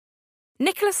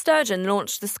Nicola Sturgeon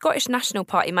launched the Scottish National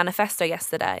Party manifesto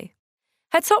yesterday.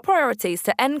 Her top priority is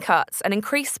to end cuts and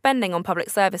increase spending on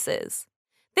public services.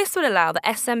 This would allow the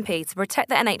SNP to protect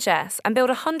the NHS and build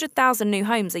 100,000 new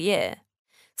homes a year.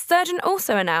 Sturgeon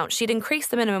also announced she'd increase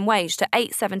the minimum wage to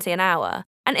 $8.70 an hour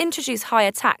and introduce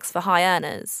higher tax for high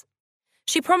earners.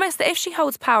 She promised that if she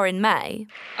holds power in May,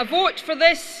 a vote for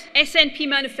this SNP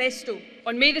manifesto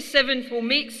on May the 7th will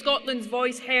make Scotland's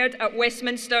voice heard at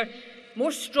Westminster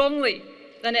more strongly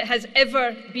than it has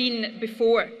ever been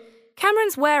before.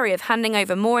 Cameron's wary of handing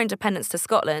over more independence to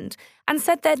Scotland and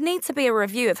said there'd need to be a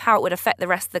review of how it would affect the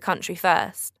rest of the country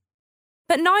first.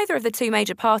 But neither of the two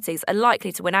major parties are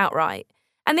likely to win outright,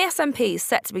 and the SNP is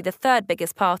set to be the third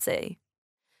biggest party.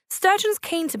 Sturgeon's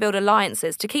keen to build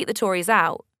alliances to keep the Tories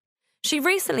out. She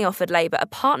recently offered Labour a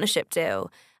partnership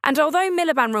deal, and although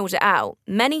Miliband ruled it out,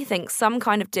 many think some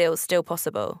kind of deal is still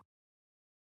possible.